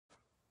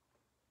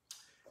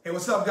Hey,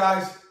 what's up,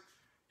 guys?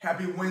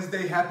 Happy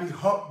Wednesday, happy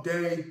Hump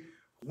Day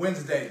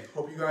Wednesday.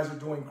 Hope you guys are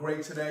doing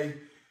great today.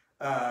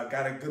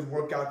 Got a good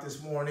workout this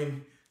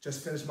morning.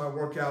 Just finished my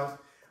workout.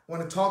 I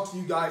want to talk to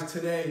you guys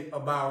today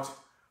about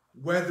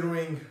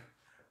weathering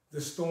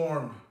the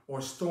storm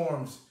or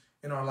storms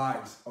in our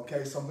lives.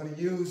 Okay, so I'm going to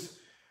use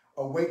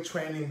a weight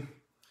training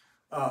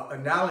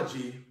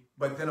analogy,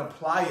 but then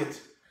apply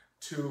it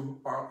to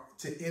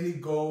any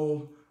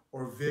goal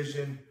or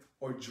vision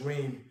or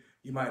dream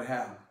you might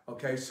have.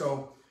 Okay,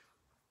 so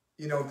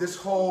this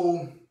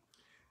whole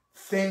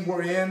thing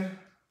we're in,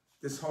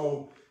 this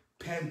whole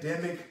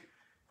pandemic,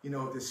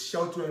 this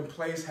shelter in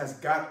place has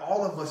got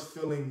all of us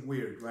feeling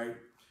weird, right?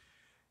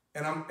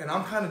 And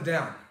I'm kind of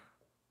down,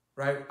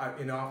 right?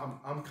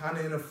 I'm kind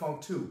of in a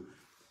funk too.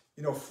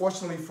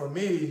 Fortunately for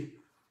me,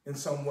 in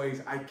some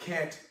ways, I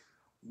can't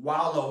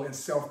wallow in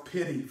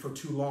self-pity for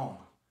too long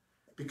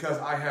because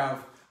I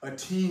have a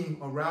team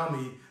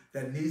around me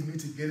that needs me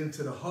to get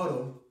into the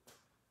huddle,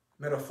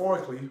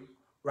 metaphorically,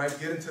 right?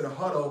 Get into the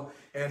huddle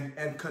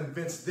and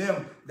convince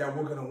them that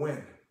we're going to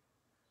win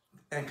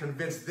and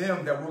convince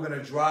them that we're going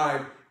to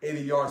drive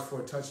 80 yards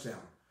for a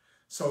touchdown.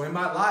 So in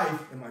my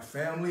life, in my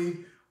family,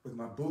 with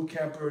my boot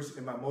campers,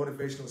 in my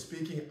motivational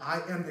speaking,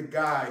 I am the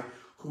guy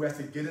who has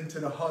to get into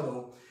the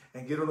huddle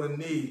and get on a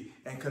knee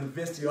and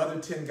convince the other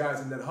 10 guys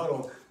in that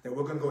huddle that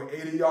we're going to go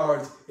 80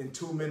 yards in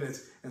 2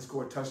 minutes and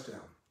score a touchdown,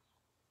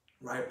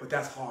 right? But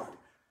that's hard,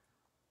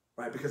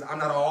 right? Because I'm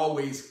not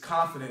always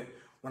confident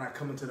when I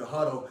come into the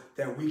huddle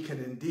that we can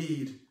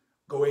indeed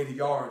go 80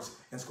 yards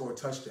and score a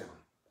touchdown,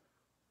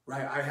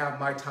 right? I have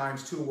my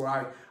times too where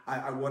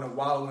I want to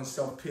wallow in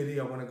self-pity.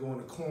 I want to go in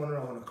the corner.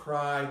 I want to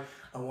cry.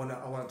 I want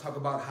to talk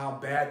about how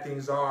bad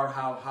things are,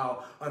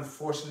 how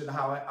unfortunate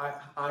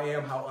I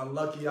am, how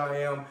unlucky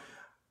I am.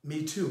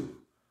 Me too,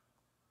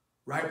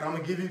 right? But I'm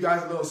going to give you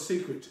guys a little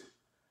secret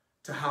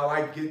to how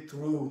I get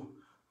through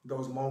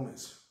those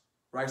moments,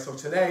 right? So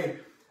today,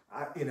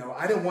 I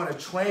didn't want to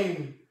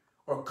train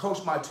or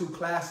coach my 2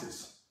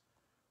 classes,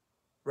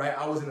 right?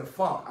 I was in a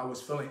funk. I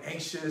was feeling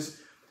anxious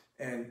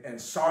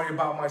and sorry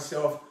about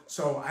myself.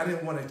 So I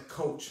didn't want to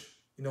coach.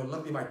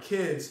 Luckily my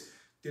kids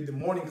did the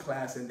morning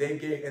class and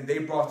they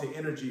brought the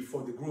energy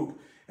for the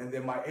group. And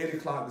then my 8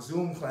 o'clock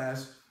Zoom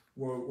class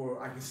where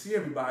I can see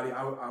everybody,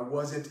 I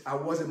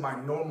wasn't my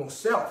normal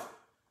self.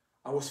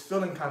 I was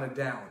feeling kind of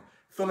down,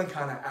 feeling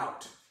kind of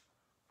out,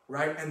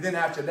 right? And then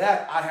after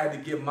that, I had to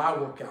get my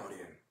workout in.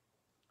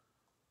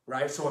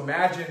 Right? So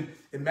imagine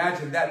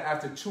that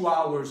after 2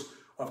 hours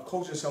of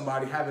coaching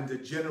somebody, having to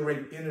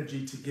generate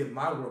energy to get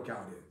my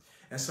workout in.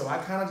 And so I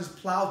kind of just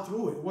plowed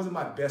through it. It wasn't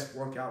my best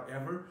workout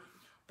ever,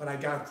 but I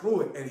got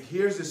through it. And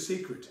here's the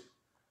secret.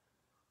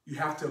 You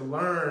have to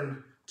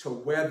learn to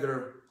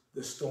weather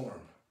the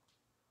storm.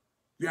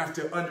 You have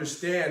to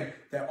understand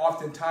that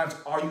oftentimes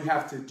all you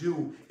have to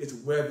do is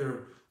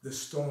weather the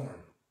storm.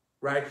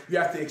 Right? You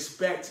have to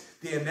expect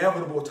the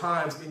inevitable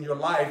times in your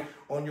life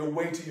on your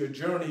way to your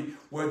journey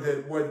where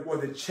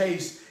the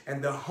chase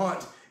and the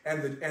hunt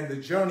and the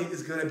journey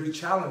is going to be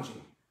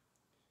challenging.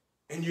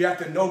 And you have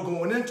to know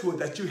going into it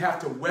that you have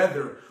to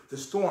weather the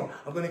storm.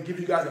 I'm going to give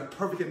you guys a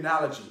perfect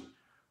analogy.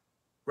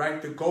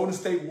 Right? The Golden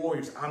State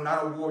Warriors. I'm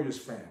not a Warriors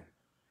fan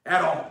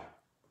at all.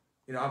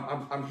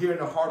 I'm here in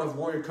the heart of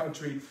Warrior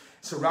country,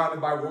 surrounded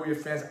by Warrior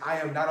fans.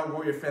 I am not a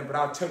Warrior fan, but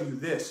I'll tell you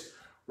this.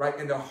 Right,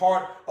 in the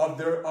heart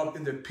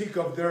in the peak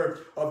of their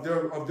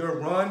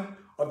run,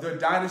 of their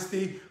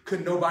dynasty,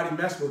 could nobody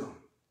mess with them.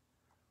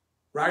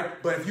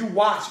 Right? But if you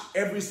watch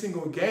every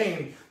single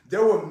game,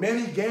 there were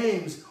many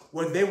games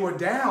where they were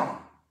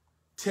down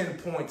 10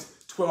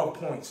 points, 12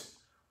 points.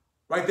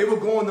 Right? They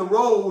would go on the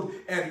road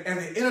and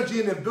the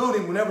energy in the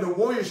building whenever the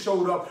Warriors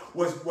showed up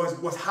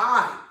was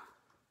high.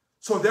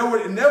 So there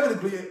would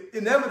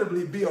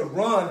inevitably be a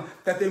run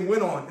that they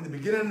went on in the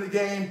beginning of the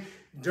game.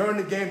 During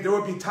the game, there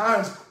would be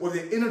times where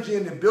the energy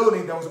in the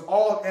building that was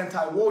all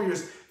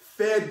anti-Warriors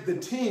fed the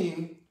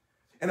team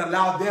and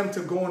allowed them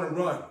to go on a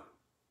run,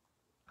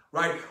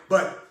 right?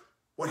 But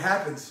what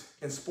happens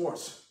in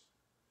sports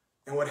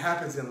and what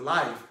happens in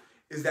life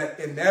is that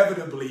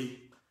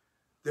inevitably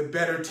the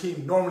better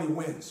team normally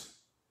wins.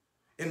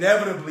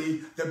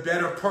 Inevitably, the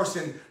better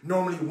person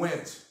normally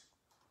wins.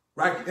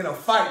 Right? In a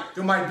fight,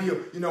 there might be,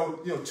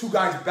 2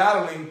 guys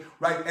battling,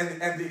 right?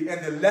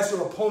 And the lesser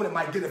opponent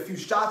might get a few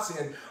shots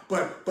in,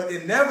 but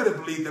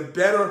inevitably the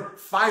better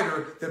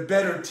fighter, the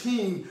better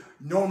team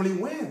normally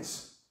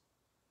wins.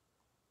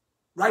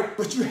 Right?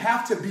 But you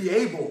have to be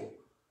able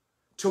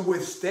to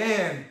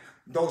withstand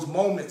those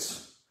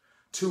moments,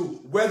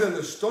 to weather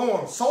the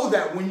storm, so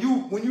that when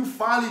you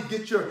finally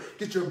get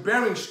your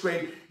bearings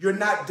straight, you're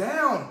not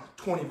down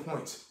 20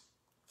 points.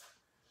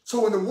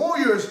 So when the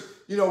Warriors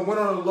went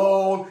on a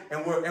low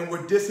and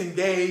were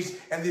disengaged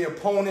and the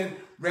opponent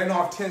ran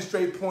off 10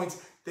 straight points,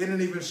 they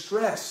didn't even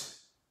stress.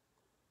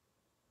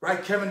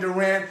 Right? Kevin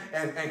Durant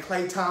and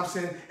Klay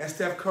Thompson and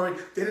Steph Curry,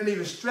 they didn't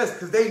even stress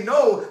because they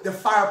know the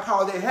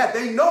firepower they had.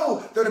 They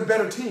know they're the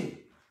better team.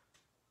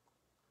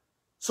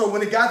 So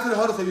when it got to the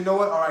huddle, I said, you know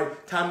what? All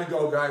right, time to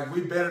go, guys.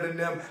 We better than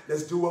them.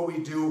 Let's do what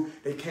we do.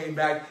 They came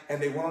back and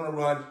they went on a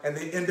run and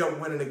they ended up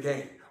winning the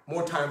game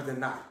more times than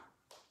not.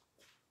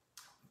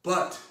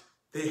 But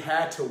they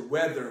had to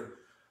weather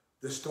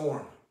the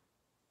storm.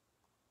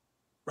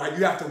 Right?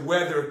 You have to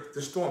weather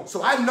the storm.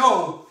 So I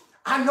know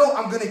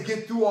I'm going to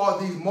get through all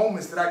these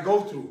moments that I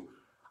go through.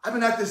 I've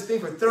been at this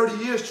thing for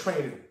 30 years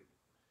training.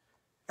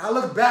 And I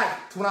look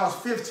back to when I was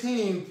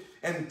 15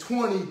 and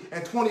 20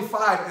 and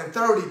 25 and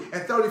 30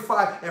 and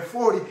 35 and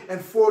 40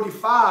 and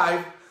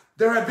 45.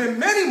 There have been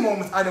many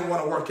moments I didn't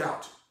want to work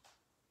out.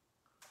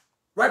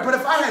 Right? But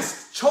if I had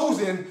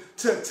chosen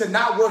to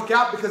not work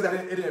out because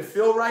it didn't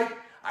feel right,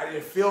 I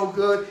didn't feel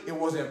good, it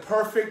wasn't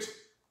perfect,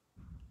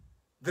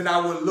 then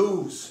I would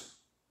lose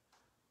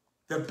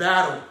the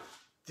battle,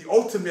 the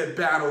ultimate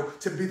battle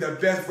to be the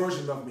best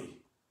version of me.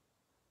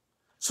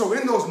 So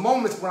in those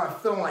moments when I'm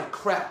feeling like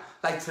crap,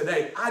 like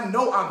today, I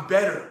know I'm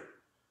better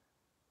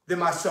than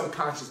my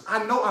subconscious.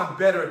 I know I'm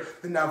better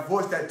than that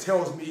voice that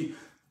tells me,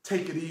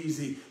 take it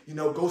easy,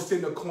 go sit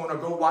in the corner,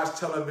 go watch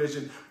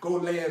television, go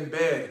lay in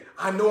bed.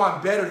 I know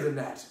I'm better than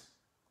that.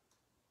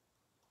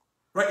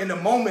 Right? In the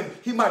moment,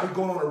 he might be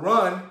going on a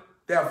run.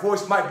 That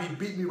voice might be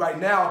beating me right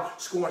now,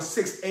 scoring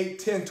 6, 8,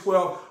 10,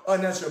 12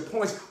 unanswered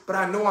points, but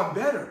I know I'm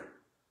better.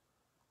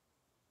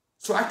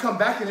 So I come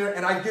back in there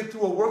and I get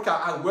through a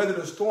workout. I weather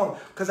the storm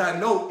because I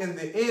know in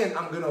the end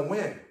I'm going to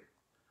win.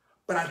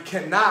 But I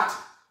cannot,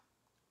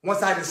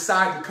 once I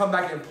decide to come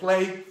back and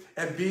play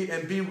and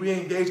be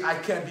re-engaged, I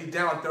can't be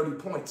down 30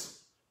 points.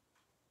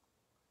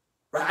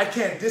 Right? I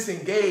can't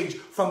disengage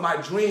from my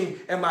dream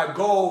and my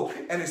goal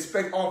and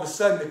expect all of a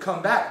sudden to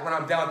come back when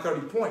I'm down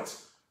 30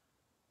 points.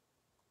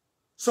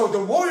 So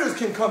the Warriors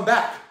can come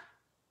back,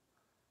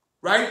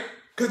 right?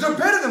 Because they're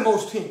better than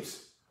most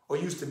teams, or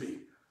used to be.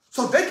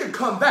 So they can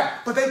come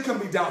back, but they can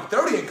be down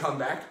 30 and come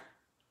back.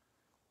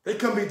 They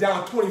can be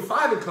down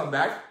 25 and come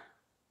back.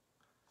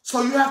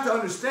 So you have to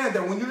understand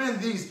that when you're in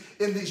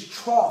these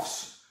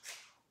troughs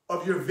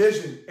of your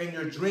vision and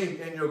your dream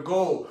and your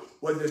goal,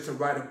 whether it's to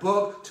write a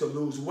book, to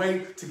lose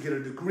weight, to get a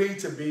degree,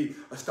 to be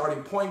a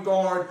starting point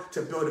guard,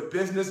 to build a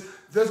business,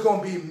 there's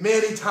going to be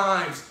many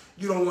times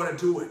you don't want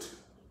to do it.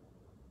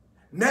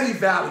 Many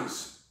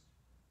valleys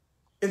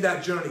in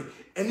that journey.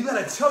 And you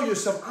got to tell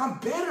yourself, I'm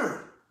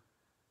better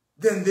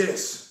than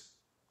this.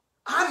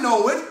 I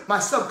know it. My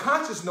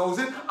subconscious knows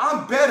it.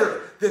 I'm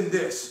better than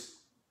this.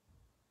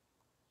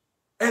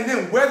 And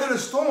then weather the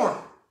storm.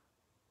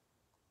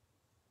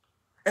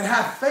 And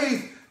have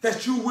faith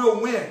that you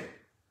will win.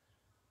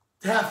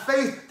 To have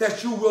faith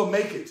that you will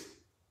make it.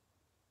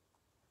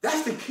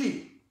 That's the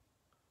key.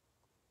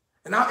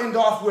 And I'll end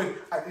off with,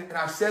 and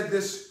I've said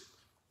this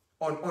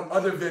on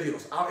other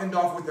videos, I'll end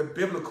off with a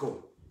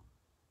biblical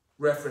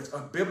reference, a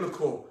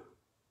biblical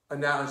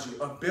analogy,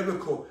 a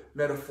biblical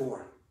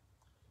metaphor.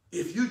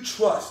 If you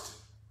trust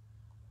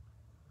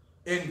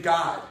in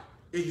God,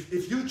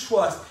 if you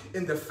trust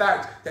in the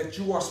fact that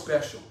you are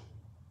special,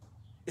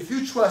 if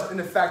you trust in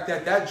the fact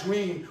that that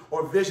dream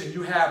or vision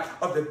you have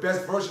of the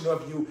best version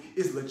of you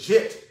is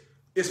legit,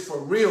 is for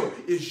real,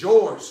 is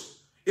yours,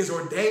 is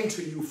ordained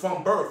to you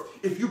from birth,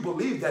 if you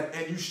believe that,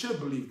 and you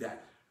should believe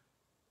that.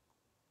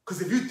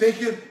 Because if you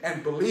think it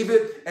and believe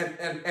it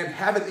and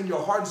have it in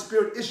your heart and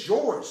spirit, it's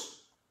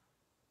yours.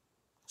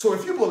 So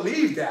if you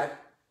believe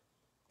that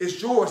it's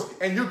yours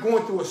and you're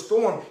going through a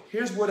storm,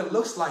 here's what it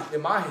looks like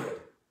in my head.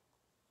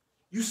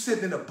 You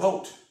sitting in a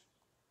boat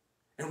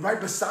and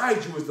right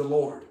beside you is the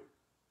Lord.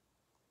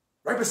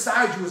 Right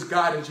beside you is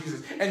God and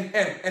Jesus.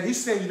 And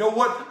he's saying, you know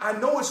what? I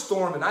know it's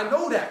storming. I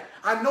know that.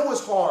 I know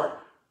it's hard.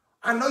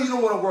 I know you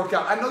don't want to work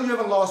out. I know you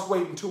haven't lost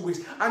weight in 2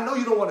 weeks. I know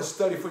you don't want to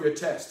study for your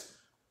test.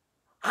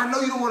 I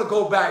know you don't want to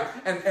go back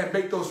and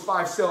make those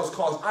 5 sales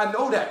calls. I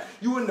know that.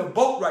 You're in the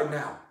boat right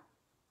now.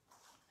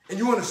 And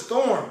you're in a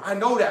storm. I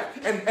know that.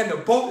 And the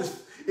boat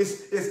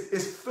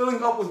is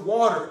filling up with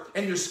water.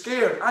 And you're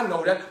scared. I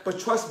know that. But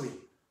trust me.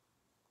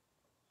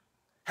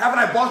 Haven't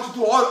I brought you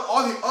through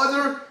all the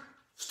other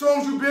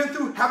storms you've been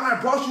through? Haven't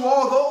I brought you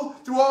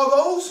through all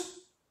those?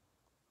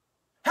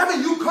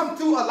 Haven't you come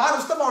through a lot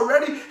of stuff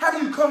already?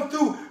 Haven't you come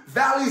through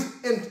valleys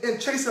in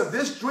chase of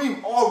this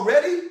dream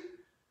already?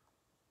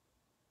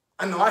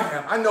 I know I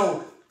have. I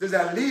know there's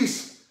at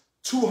least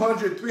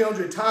 200,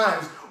 300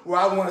 times where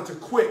I wanted to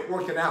quit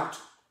working out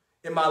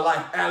in my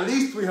life. At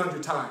least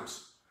 300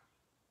 times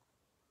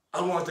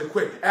I wanted to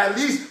quit. At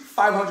least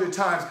 500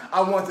 times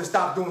I wanted to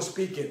stop doing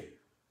speaking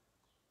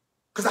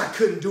because I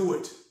couldn't do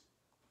it.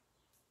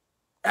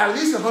 At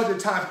least 100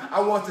 times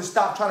I wanted to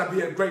stop trying to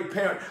be a great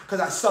parent because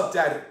I sucked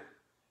at it.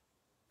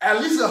 At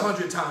least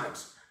 100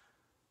 times.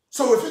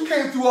 So if you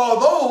came through all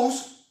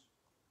those,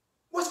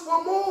 what's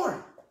one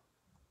more?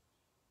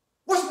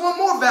 What's one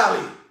more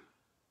valley?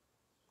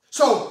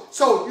 So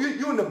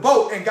you're in the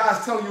boat and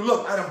God's telling you,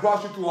 look, I done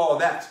brought you through all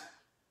that.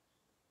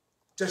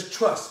 Just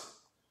trust.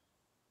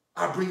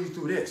 I'll bring you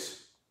through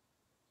this.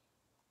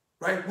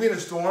 Right? We're in a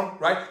storm,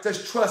 right?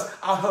 Just trust.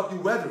 I'll help you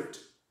weather it.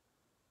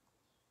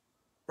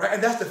 Right?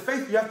 And that's the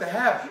faith you have to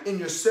have in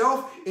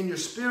yourself, in your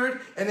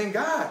spirit, and in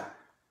God.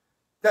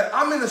 That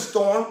I'm in a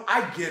storm.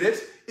 I get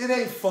it. It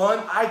ain't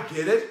fun. I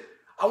get it.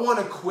 I want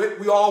to quit.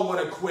 We all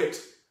want to quit.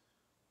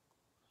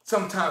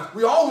 Sometimes.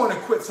 We all want to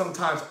quit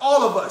sometimes.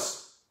 All of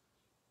us.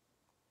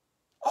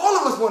 All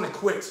of us want to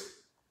quit.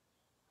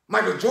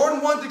 Michael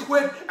Jordan wanted to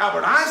quit.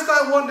 Albert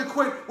Einstein wanted to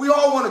quit. We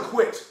all want to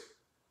quit.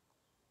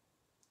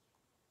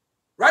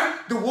 Right?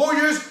 The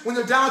Warriors, when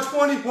they're down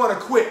 20, want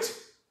to quit.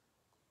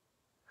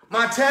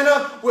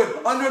 Montana,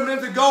 with under a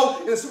minute to go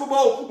in the Super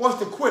Bowl, wants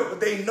to quit. But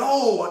they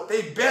know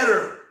they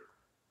better.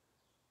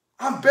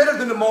 I'm better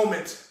than the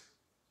moment.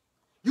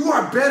 You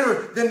are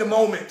better than the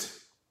moment.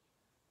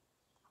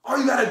 All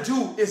you got to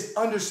do is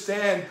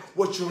understand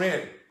what you're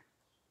in.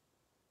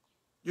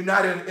 You're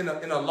not in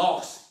a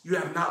loss. You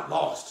have not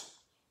lost.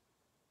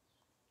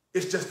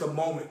 It's just a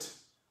moment,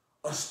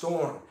 a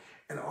storm.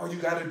 And all you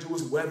got to do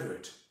is weather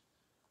it.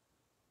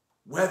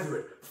 Weather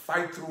it.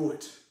 Fight through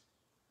it.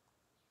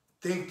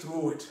 Think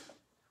through it.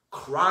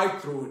 Cry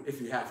through it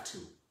if you have to.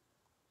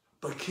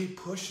 But keep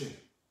pushing.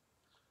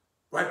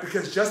 Right?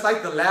 Because just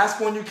like the last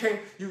one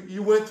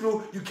you went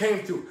through, you came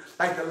through.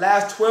 Like the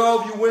last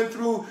 12 you went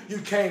through, you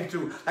came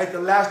through. Like the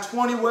last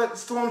 20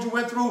 storms you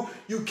went through,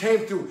 you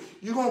came through.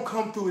 You're going to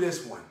come through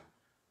this one.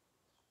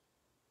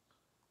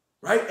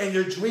 Right? And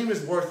your dream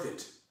is worth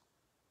it.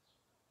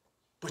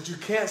 But you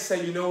can't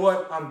say, you know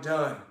what, I'm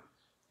done.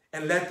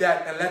 And let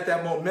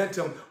that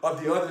momentum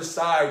of the other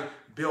side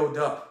build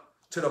up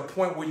to the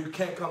point where you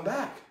can't come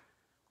back.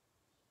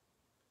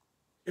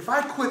 If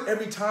I quit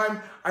every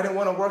time I didn't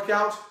want to work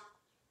out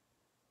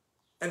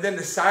and then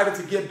decided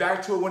to get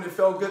back to it when it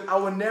felt good, I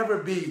would never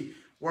be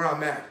where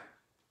I'm at.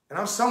 And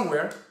I'm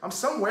somewhere. I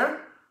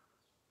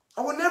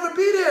would never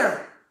be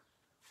there.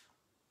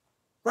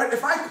 Right?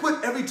 If I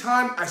quit every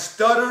time I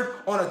stuttered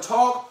on a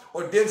talk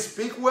or didn't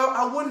speak well,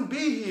 I wouldn't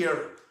be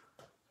here.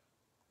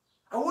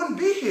 I wouldn't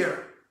be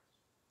here.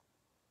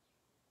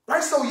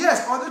 Right? So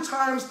yes, are there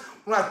times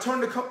when I turn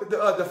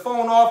the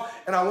phone off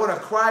and I want to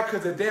cry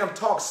because the damn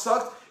talk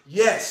sucks?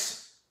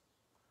 Yes.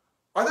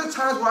 Are there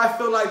times where I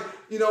feel like,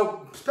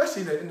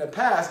 especially in the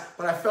past,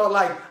 when I felt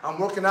like I'm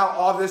working out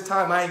all this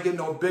time, I ain't getting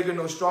no bigger,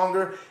 no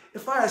stronger.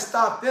 If I had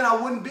stopped then, I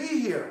wouldn't be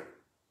here.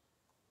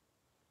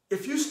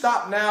 If you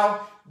stop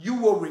now, you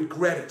will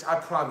regret it. I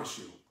promise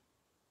you.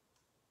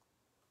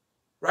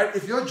 Right?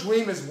 If your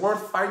dream is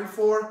worth fighting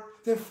for,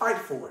 then fight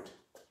for it.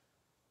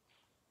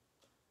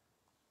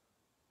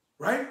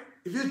 Right?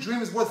 If your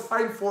dream is worth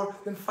fighting for,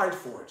 then fight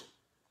for it.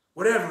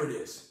 Whatever it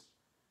is.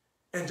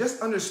 And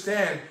just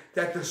understand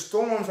that the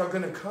storms are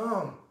going to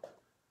come.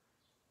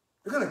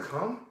 They're going to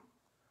come.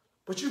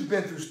 But you've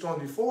been through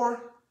storms before.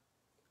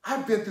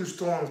 I've been through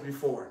storms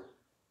before.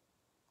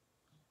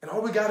 And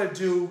all we got to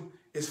do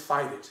is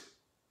fight it.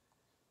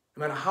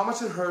 No matter how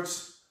much it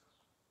hurts,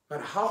 no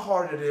matter how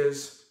hard it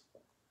is,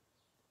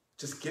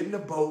 just get in the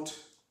boat,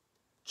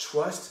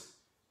 trust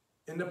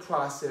in the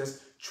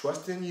process,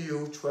 trust in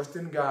you, trust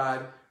in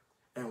God,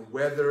 and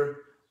weather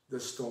the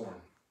storm.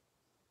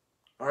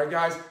 All right,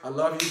 guys, I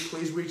love you.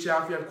 Please reach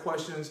out if you have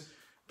questions.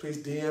 Please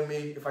DM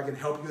me if I can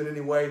help you in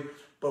any way.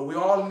 But we're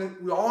all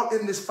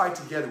in this fight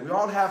together. We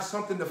all have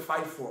something to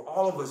fight for.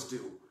 All of us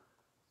do.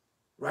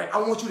 Right?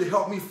 I want you to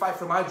help me fight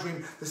for my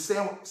dream the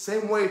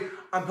same way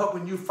I'm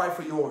helping you fight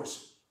for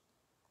yours.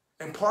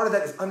 And part of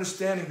that is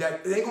understanding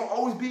that it ain't going to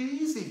always be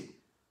easy.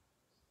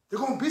 There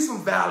are going to be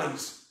some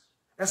valleys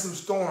and some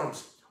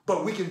storms.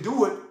 But we can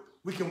do it.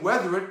 We can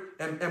weather it.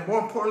 And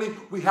more importantly,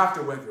 we have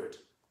to weather it.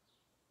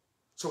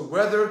 So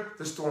weather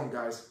the storm,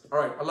 guys. All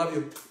right. I love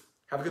you.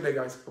 Have a good day,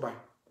 guys.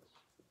 Bye-bye.